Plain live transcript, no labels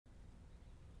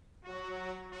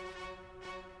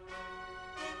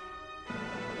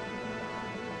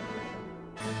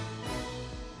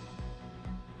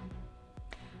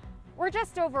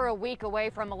just over a week away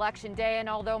from Election Day, and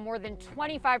although more than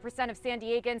 25% of San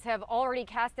Diegans have already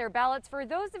cast their ballots, for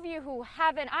those of you who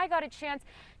haven't, I got a chance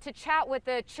to chat with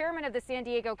the chairman of the San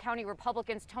Diego County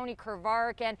Republicans, Tony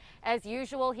Krvaric, and as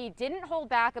usual, he didn't hold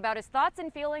back about his thoughts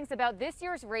and feelings about this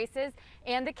year's races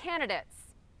and the candidates.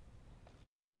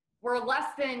 We're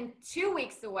less than 2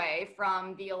 weeks away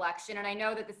from the election, and I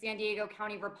know that the San Diego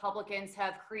County Republicans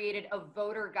have created a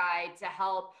voter guide to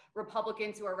help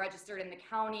Republicans who are registered in the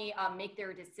county make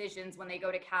their decisions when they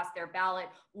go to cast their ballot.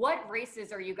 What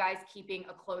races are you guys keeping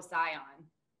a close eye on?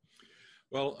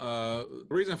 Well,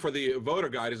 the reason for the voter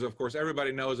guide is, of course,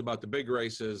 everybody knows about the big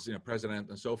races, president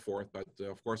and so forth. But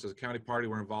of course, as a county party,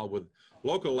 we're involved with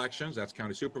local elections. That's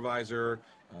county supervisor,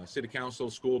 city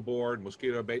council, school board,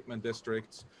 mosquito abatement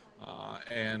districts.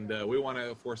 And we want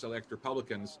to, of course, elect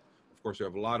Republicans. Of course, we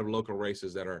have a lot of local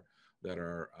races that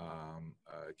are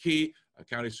key.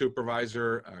 County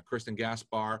supervisor, Kristen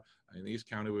Gaspar. In the East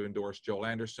County, we endorsed Joel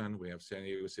Anderson. We have San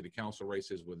Diego City Council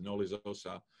races with Noli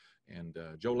Zosa and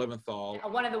Joe Leventhal.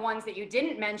 One of the ones that you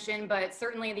didn't mention, but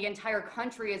certainly the entire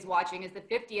country is watching, is the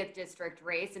 50th district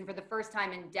race. And for the first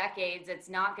time in decades, it's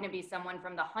not going to be someone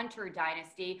from the Hunter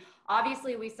dynasty.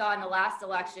 Obviously, we saw in the last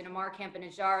election, Amar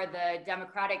Campanajjar, the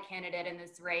Democratic candidate in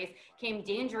this race, came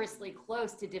dangerously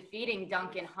close to defeating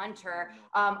Duncan Hunter.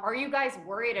 Are you guys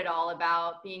worried at all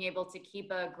about being able to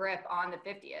keep a grip on the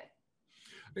 50th?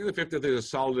 I think the 50th is a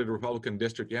solid Republican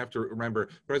district. You have to remember,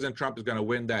 President Trump is going to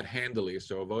win that handily.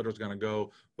 So a voter is going to go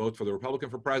vote for the Republican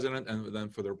for president and then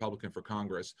for the Republican for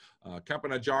Congress.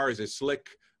 Campanajjar is a slick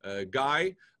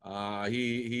guy.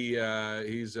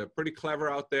 He's pretty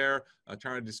clever out there,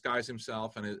 trying to disguise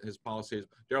himself and his policies.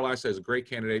 Darrell Issa is a great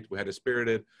candidate. We had a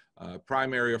spirited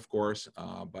primary, of course,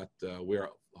 but we are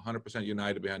 100%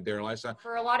 united behind Darrell Issa.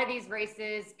 For a lot of these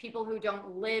races, people who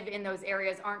don't live in those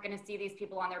areas aren't going to see these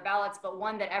people on their ballots, but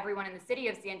one that everyone in the city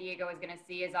of San Diego is going to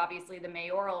see is obviously the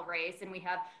mayoral race, and we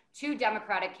have two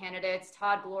Democratic candidates,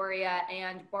 Todd Gloria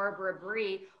and Barbara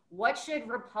Bree. What should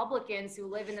Republicans who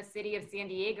live in the city of San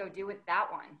Diego do with that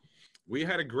one? We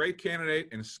had a great candidate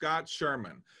in Scott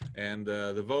Sherman, and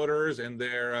the voters in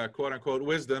their quote-unquote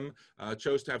wisdom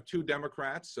chose to have two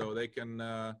Democrats so they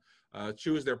can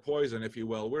choose their poison, if you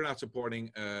will. We're not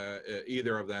supporting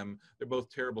either of them. They're both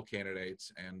terrible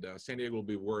candidates, and San Diego will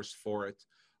be worse for it.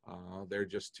 They're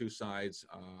just two sides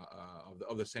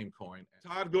of the same coin.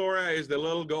 Todd Gloria is the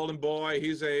little golden boy.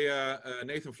 He's a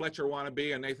Nathan Fletcher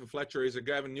wannabe, and Nathan Fletcher is a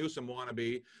Gavin Newsom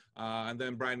wannabe. And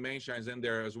then Brian Mainshine's in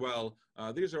there as well.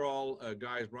 These are all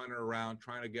guys running around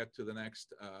trying to get to the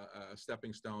next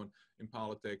stepping stone in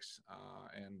politics.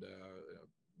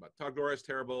 But Todd Gloria is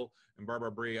terrible, and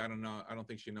Barbara Bree, I don't know. I don't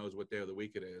think she knows what day of the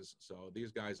week it is. So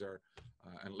these guys are,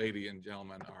 and lady and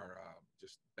gentlemen, are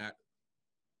just that.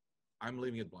 I'm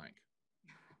leaving it blank.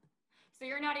 So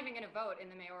you're not even going to vote in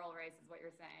the mayoral race, is what you're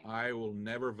saying? I will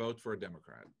never vote for a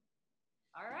Democrat.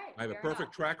 All right. I have a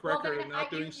perfect track record of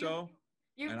not doing so.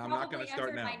 And I'm not going to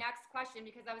start now. My next question,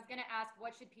 because I was going to ask,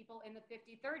 what should people in the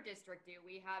 53rd district do?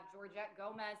 We have Georgette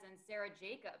Gomez and Sarah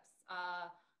Jacobs.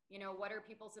 What are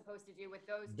people supposed to do with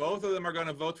those? Both of them are going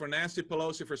to vote for Nancy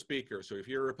Pelosi for Speaker. So if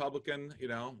you're a Republican,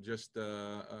 just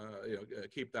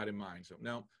keep that in mind. So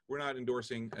no, we're not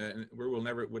endorsing. We would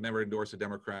never endorse a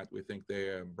Democrat. We think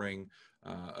they bring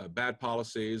bad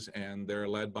policies, and they're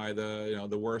led by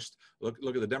the worst.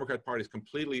 Look at the Democrat Party is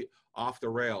completely off the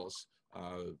rails.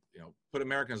 Put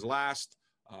Americans last.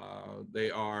 They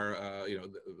are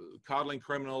coddling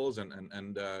criminals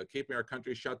and keeping our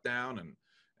country shut down and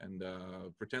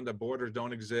pretend that borders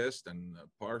don't exist, and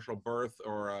partial birth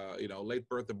or late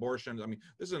birth abortions. I mean,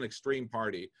 this is an extreme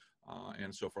party,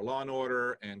 and so for law and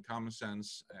order and common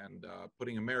sense and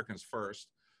putting Americans first,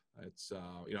 it's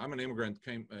I'm an immigrant,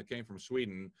 came from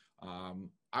Sweden.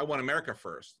 I want America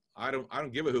first. I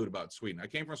don't give a hoot about Sweden. I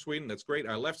came from Sweden. That's great.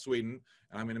 I left Sweden,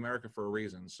 and I'm in America for a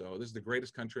reason. So this is the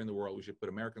greatest country in the world. We should put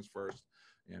Americans first.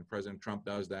 And President Trump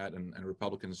does that, and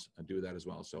Republicans do that as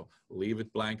well. So leave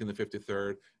it blank in the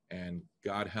 53rd, and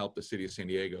God help the city of San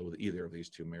Diego with either of these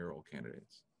two mayoral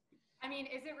candidates. I mean,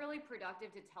 is it really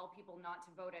productive to tell people not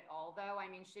to vote at all, though? I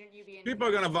mean, shouldn't you be? People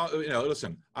are going to vote.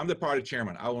 Listen, I'm the party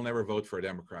chairman. I will never vote for a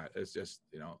Democrat. It's just,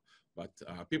 but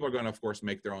people are going to, of course,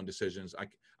 make their own decisions.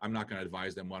 I'm not going to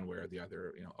advise them one way or the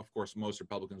other. Of course, most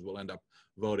Republicans will end up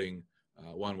voting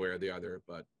one way or the other,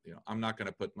 but I'm not going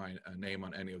to put my name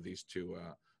on any of these two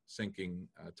sinking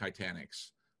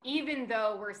Titanics. Even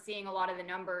though we're seeing a lot of the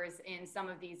numbers in some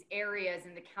of these areas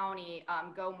in the county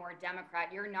go more Democrat,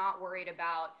 you're not worried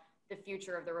about the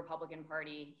future of the Republican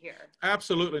Party here?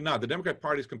 Absolutely not. The Democrat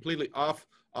Party is completely off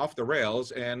the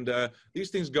rails, and these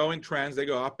things go in trends. They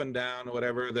go up and down, or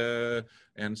whatever.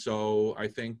 And so I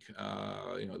think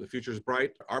the future is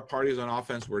bright. Our party is on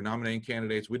offense. We're nominating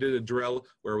candidates. We did a drill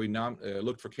where we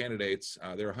looked for candidates.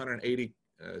 There are 180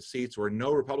 seats where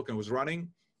no Republican was running,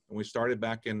 and we started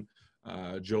back in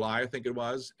July, I think it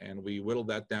was, and we whittled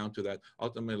that down to that.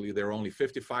 Ultimately, there were only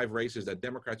 55 races that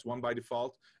Democrats won by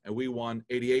default, and we won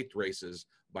 88 races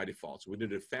by default. So we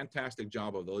did a fantastic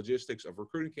job of the logistics of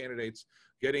recruiting candidates,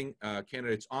 getting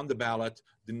candidates on the ballot,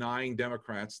 denying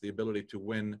Democrats the ability to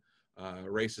win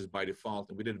races by default,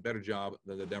 and we did a better job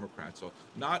than the Democrats. So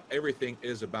not everything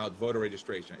is about voter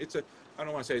registration. I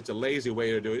don't want to say it's a lazy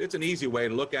way to do it. It's an easy way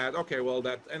to look at, okay, well,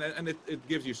 it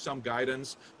gives you some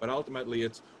guidance, but ultimately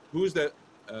it's do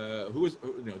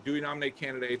we nominate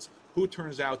candidates, who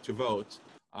turns out to vote,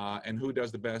 and who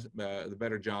does the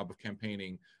better job of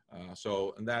campaigning.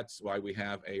 And that's why we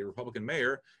have a Republican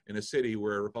mayor in a city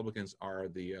where Republicans are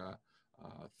the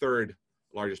third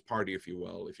largest party, if you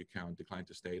will, if you count Decline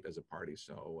to State as a party.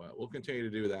 So we'll continue to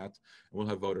do that, and we'll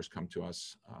have voters come to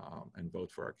us and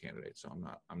vote for our candidates. So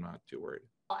I'm not too worried.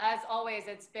 Well, as always,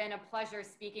 it's been a pleasure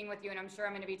speaking with you, and I'm sure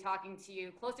I'm going to be talking to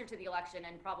you closer to the election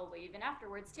and probably even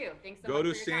afterwards too. Thanks so much for your time.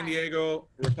 Go to San Diego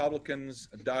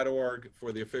Republicans.org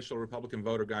for the official Republican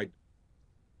voter guide.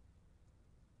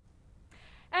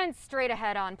 And straight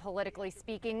ahead on Politically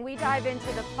Speaking, we dive into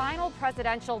the final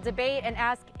presidential debate and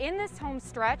ask in this home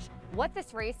stretch what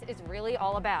this race is really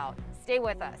all about. Stay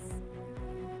with us.